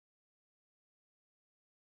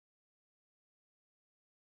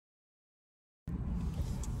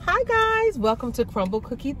Hi guys, welcome to Crumbl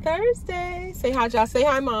Cookie Thursday. Say hi, y'all. Say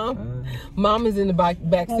hi, Mom. Mom is in the back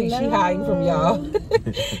seat. She hiding from y'all.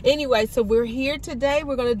 Anyway, so we're here today.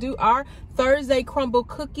 We're gonna do our Thursday Crumbl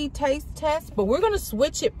cookie taste test, but we're gonna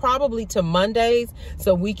switch it probably to Mondays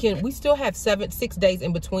so we still have 6 days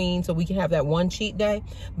in between so we can have that one cheat day.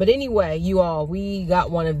 But anyway, you all, we got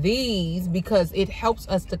one of these because it helps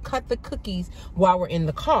us to cut the cookies while we're in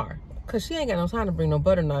the car. Cause she ain't got no time to bring no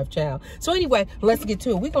butter knife, child. So anyway, let's get to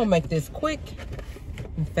it. We're gonna make this quick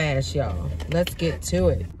and fast, y'all. Let's get to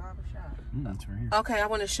it. That's right here. Okay, I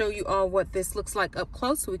want to show you all what this looks like up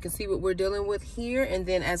close so we can see what we're dealing with here. And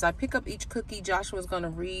then as I pick up each cookie, Joshua's gonna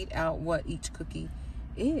read out what each cookie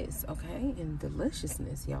is, okay? And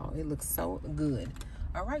deliciousness, y'all. It looks so good.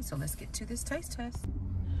 All right, so let's get to this taste test.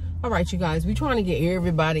 All right, you guys, we're trying to get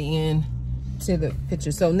everybody in to the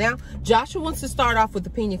picture. So now Joshua wants to start off with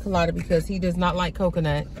the pina colada because he does not like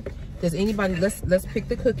coconut. Does anybody, let's pick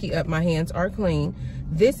the cookie up. My hands are clean.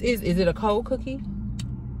 This is it a cold cookie?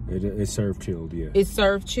 It's served chilled, yeah. It's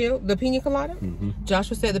served chilled, the pina colada?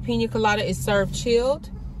 Joshua said the pina colada is served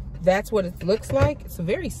chilled. That's what it looks like. It's a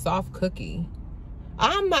very soft cookie.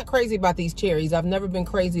 I'm not crazy about these cherries. I've never been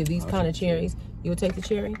crazy of these kind of cherries. You'll take the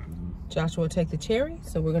cherry? Joshua will take the cherry.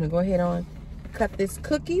 So we're gonna go ahead on cut this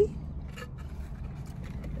cookie.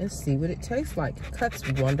 Let's see what it tastes like. It cuts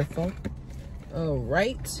wonderful. All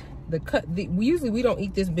right. Usually we don't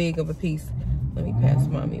eat this big of a piece. Let me pass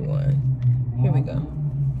mommy one. Here we go.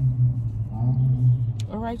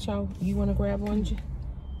 All right, y'all. You want to grab one?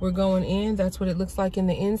 We're going in. That's what it looks like in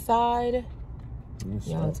the inside.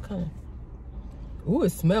 Y'all, it's kind of... Ooh,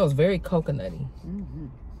 it smells very coconutty.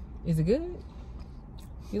 Is it good?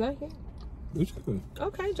 You like it? It's good.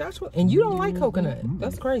 Okay, Joshua. And you don't like coconut.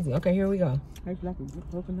 That's crazy. Okay, here we go. Tastes like a good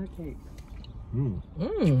coconut cake. I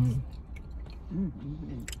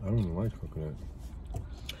don't like coconut.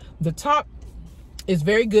 The top is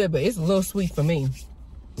very good, but it's a little sweet for me.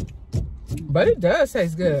 But it does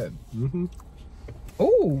taste good.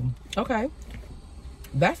 Ooh, okay.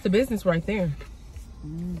 That's the business right there.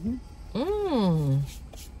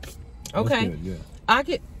 Okay. Good, yeah. I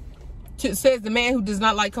get... Says the man who does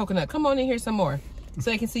not like coconut. Come on in here some more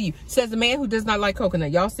so I can see you. Says the man who does not like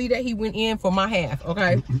coconut. Y'all see that? He went in for my half,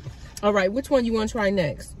 okay? All right, which one you want to try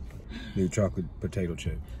next? The chocolate potato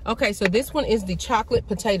chip. Okay, so this one is the chocolate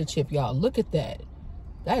potato chip, y'all. Look at that.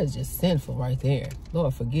 That is just sinful right there.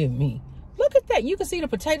 Lord, forgive me. Look at that. You can see the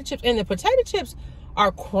potato chips, and the potato chips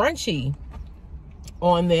are crunchy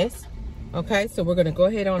on this. Okay, so we're going to go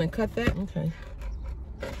ahead on and cut that. Okay.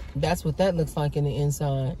 That's what that looks like in the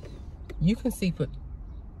inside. You can see,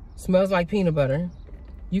 smells like peanut butter.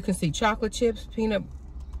 You can see chocolate chips, peanut.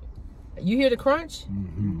 You hear the crunch?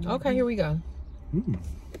 Okay, here we go. I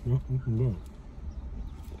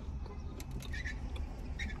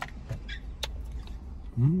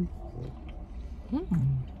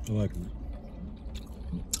like it.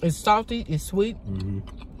 It's salty, it's sweet.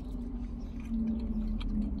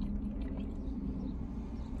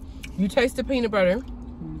 You taste the peanut butter.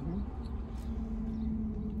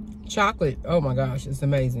 Chocolate, oh my gosh, it's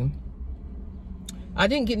amazing. I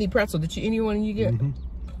didn't get any pretzel. Did you? Anyone you get?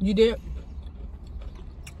 You did?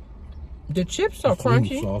 The chips are crunchy.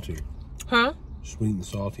 Sweet and salty. Huh? Sweet and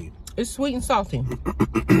salty. It's sweet and salty.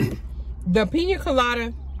 The pina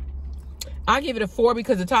colada, I give it a 4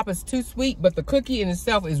 because the top is too sweet, but the cookie in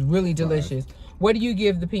itself is really delicious. What do you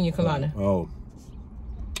give the pina colada?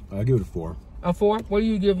 I give it a 4. A 4? What do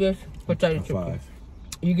you give this potato chip? 5.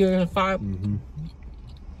 You give it a 5?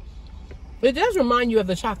 It does remind you of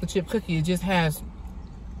the chocolate chip cookie. It just has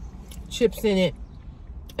chips in it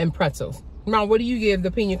and pretzels. Now, what do you give the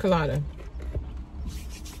pina colada?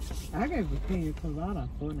 I gave the pina colada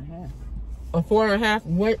a 4.5. A 4.5?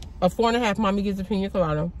 What? A 4.5. Mommy gives the pina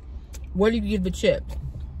colada. What do you give the chips?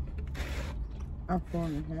 A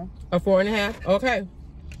 4.5. A 4.5? Okay.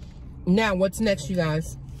 Now, what's next, you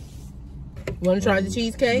guys? Want to try the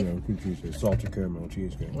cheesecake? Yeah, cheesecake. Salted caramel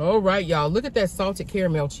cheesecake. All right, y'all. Look at that salted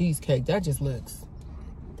caramel cheesecake. That just looks...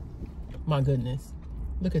 My goodness.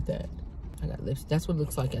 Look at that. I got lips. That's what it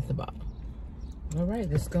looks like at the bottom. All right,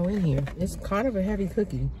 let's go in here. It's kind of a heavy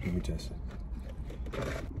cookie. Let me test it.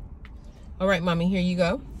 All right, Mommy, here you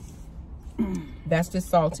go. That's the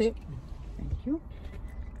salted. Thank you.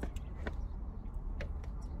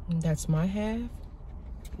 And that's my half.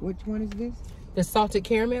 Which one is this? The salted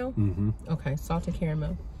caramel? Okay, salted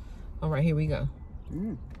caramel. All right, here we go.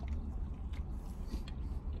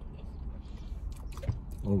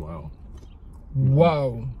 Oh, wow.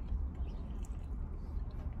 Whoa.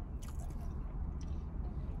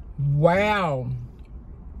 Wow.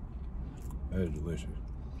 That is delicious.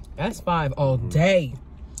 That's 5 all day.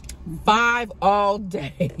 5 all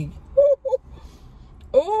day.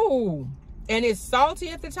 Ooh, and it's salty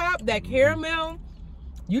at the top. That caramel,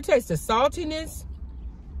 you taste the saltiness.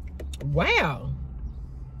 Wow.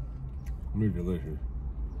 Really delicious.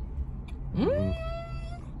 Mm.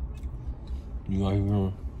 You like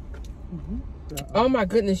it? Oh my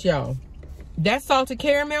goodness, y'all. That salted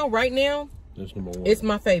caramel right now, That's number 1. it's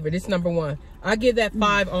my favorite. It's number 1. I give that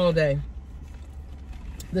 5 all day.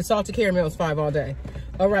 The salted caramel is 5 all day.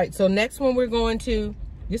 All right, so next one we're going to,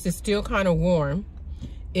 this is still kind of warm,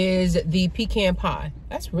 is the pecan pie.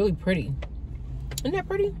 That's really pretty. Isn't that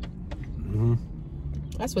pretty? Mm-hmm.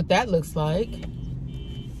 That's what that looks like.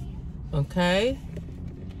 Okay.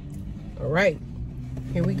 All right.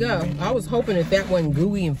 Here we go. I was hoping that that wasn't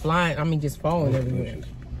gooey and flying. I mean, just falling everywhere.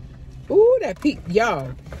 Ooh, that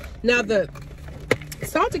y'all. Now the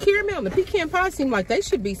salted caramel and the pecan pie seem like they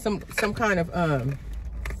should be some kind of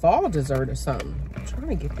fall dessert or something. I'm trying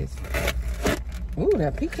to get this. Ooh,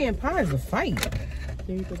 that pecan pie is a fight.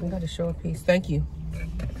 Here you go. I gotta show a piece. Thank you.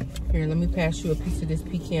 Here, let me pass you a piece of this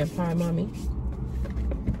pecan pie, mommy.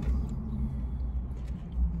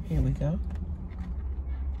 Here we go.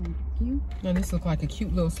 Thank you. Now this looks like a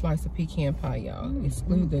cute little slice of pecan pie, y'all.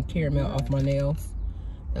 Exclude the caramel off my nails.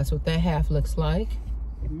 That's what that half looks like.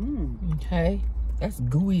 Okay. That's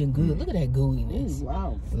gooey and good. Look at that gooiness. Ooh,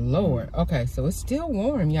 wow. Lord. Okay, so it's still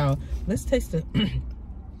warm, y'all. Let's taste the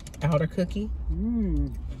outer cookie.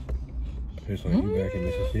 Tastes like you back in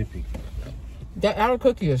Mississippi. That outer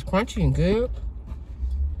cookie is crunchy and good.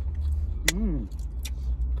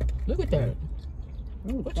 Look at that.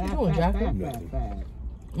 What you doing, Jaffa?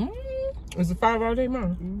 Is it 5 all day,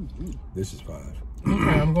 Mom? This is 5.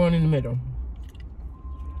 Okay, I'm going in the middle.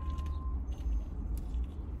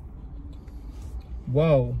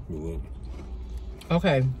 Whoa. Look,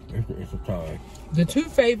 Okay. it's a tie. The 2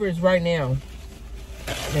 favorites right now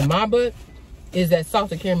in my book is that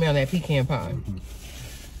salted caramel and that pecan pie.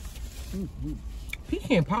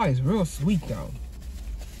 Pecan pie is real sweet though.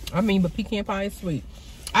 I mean, but pecan pie is sweet.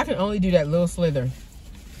 I can only do that little slither.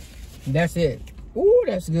 That's it. Ooh,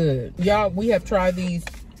 that's good. Y'all, we have tried these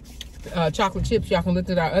chocolate chips. Y'all can look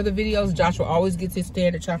at our other videos. Joshua always gets his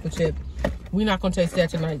standard chocolate chip. We're not gonna taste that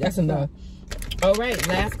tonight. That's enough. All right,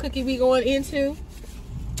 last cookie we going into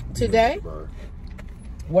today.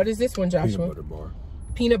 What is this one, Joshua? Peanut butter bar.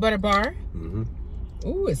 Peanut butter bar.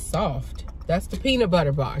 Ooh, it's soft. That's the peanut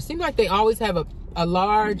butter bar. Seems like they always have a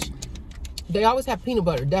large, they always have peanut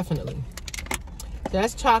butter, definitely.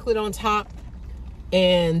 That's chocolate on top.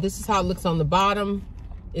 And this is how it looks on the bottom.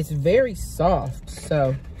 It's very soft.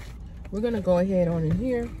 So we're gonna go ahead on in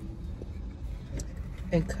here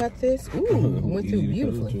and cut this. Ooh, went through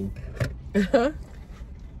beautifully.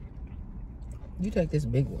 You take this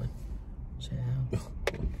big one. Child.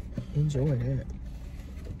 Enjoy that.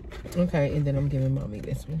 Okay, and then I'm giving mommy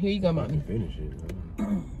this one. Here you go, mommy. Finish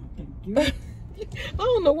it. I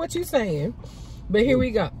don't know what you're saying, but here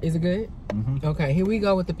we go. Is it good? Okay, here we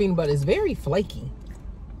go with the peanut butter. It's very flaky.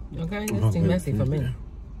 Okay, that's too messy for me.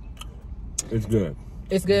 It's good.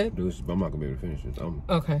 It's good? Delicious, but I'm not gonna be able to finish it.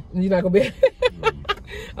 Okay, you're not gonna be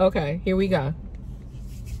Okay, here we go.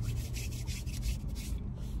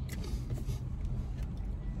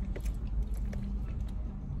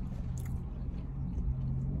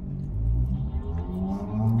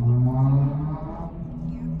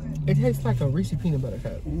 It tastes like a Reese's peanut butter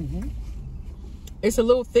cup. It's a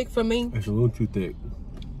little thick for me. It's a little too thick.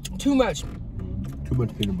 Too much. Too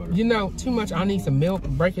much peanut butter. You know, too much. I need some milk.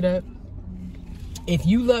 Break it up. If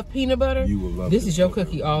you love peanut butter, you will love this is your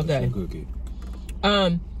cookie all day. Cookie.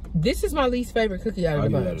 This is my least favorite cookie out of the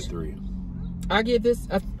bunch. I give that a 3. I give this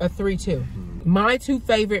a 3 too. My 2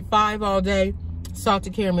 favorite 5 all day,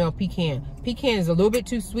 salted caramel pecan. Pecan is a little bit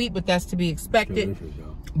too sweet, but that's to be expected. Delicious, y'all.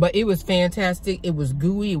 But it was fantastic. It was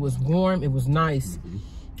gooey. It was warm. It was nice.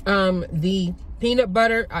 The peanut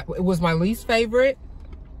butter, it was my least favorite.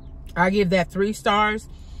 I give that 3 stars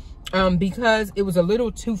because it was a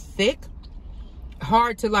little too thick.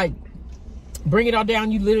 Hard to like bring it all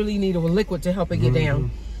down. You literally need a liquid to help it get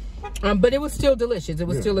down. But it was still delicious. It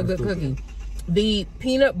was still a good cookie. The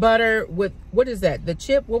peanut butter with, what is that? The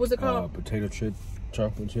chip, what was it called? Potato chip,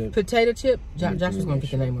 chocolate chip. Potato chip? Josh was going to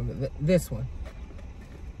get the name of it. This one.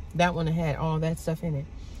 That one had all that stuff in it.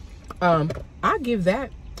 I give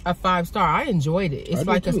that a 5 star. I enjoyed it. It's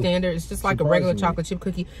like a standard. It's just like a regular chocolate chip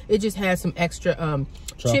cookie. It just has some extra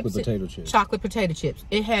chocolate potato chips. Chocolate potato chips.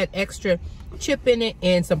 It had extra chip in it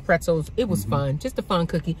and some pretzels. It was fun. Just a fun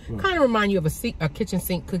cookie. Kind of remind you of a kitchen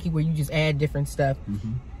sink cookie where you just add different stuff.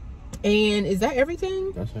 And is that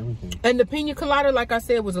everything? That's everything. And the pina colada, like I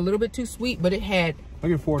said, was a little bit too sweet, but it had... I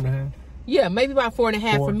give 4.5. Yeah, maybe about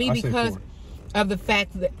 4.5 for me, I say because 4. of the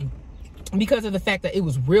fact that it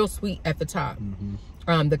was real sweet at the top.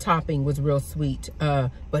 The topping was real sweet,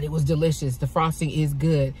 but it was delicious. The frosting is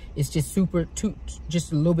good. It's just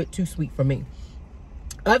just a little bit too sweet for me.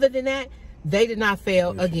 Other than that, they did not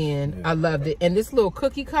fail again. Yeah. I loved it. And this little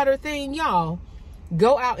cookie cutter thing, y'all,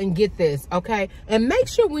 go out and get this, okay? And make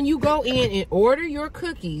sure when you go in and order your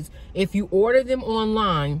cookies, if you order them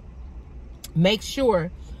online, make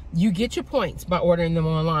sure you get your points by ordering them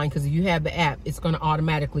online, because if you have the app, it's going to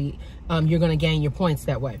automatically, you're going to gain your points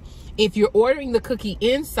that way. If you're ordering the cookie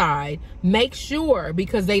inside, make sure,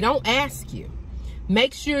 because they don't ask you,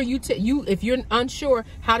 make sure if you're unsure,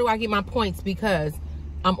 how do I get my points because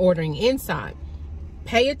I'm ordering inside,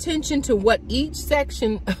 pay attention to what each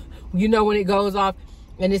section, you know, when it goes off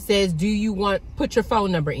and it says, do you put your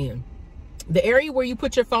phone number in. The area where you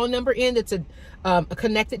put your phone number in that's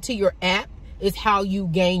connected to your app is how you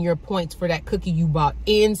gain your points for that cookie you bought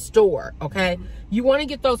in store, okay? You want to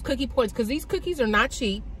get those cookie points because these cookies are not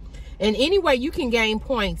cheap. And anyway, you can gain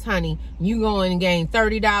points, honey. You go in and gain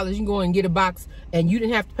 $30. You can go and get a box and you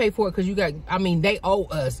didn't have to pay for it because you got, I mean, they owe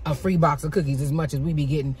us a free box of cookies as much as we be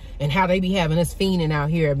getting, and how they be having us fiending out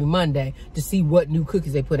here every Monday to see what new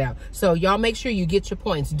cookies they put out. So y'all make sure you get your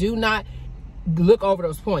points. Do not look over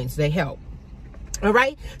those points. They help. All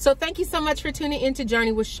right, so thank you so much for tuning in to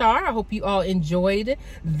Journey with Shar. I hope you all enjoyed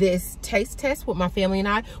this taste test with my family and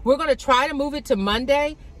I. We're going to try to move it to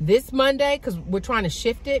Monday, this Monday, because we're trying to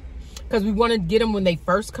shift it, because we want to get them when they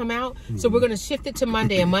first come out. So we're going to shift it to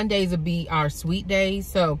Monday, and Mondays will be our sweet days.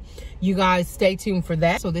 So you guys stay tuned for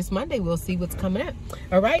that. So this Monday, we'll see what's coming up.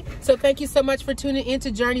 All right, so thank you so much for tuning in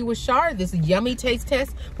to Journey with Shar, this yummy taste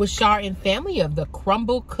test with Shar and family of the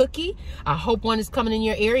Crumbl cookie. I hope one is coming in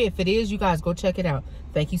your area. If it is, you guys go check it out.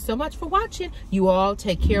 Thank you so much for watching. You all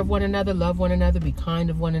take care of one another, love one another, be kind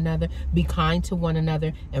of one another, be kind to one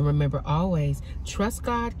another, and remember always, trust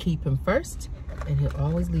God, keep him first, and he'll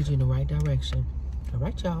always lead you in the right direction. All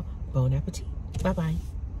right, y'all. Bon appetit. Bye-bye.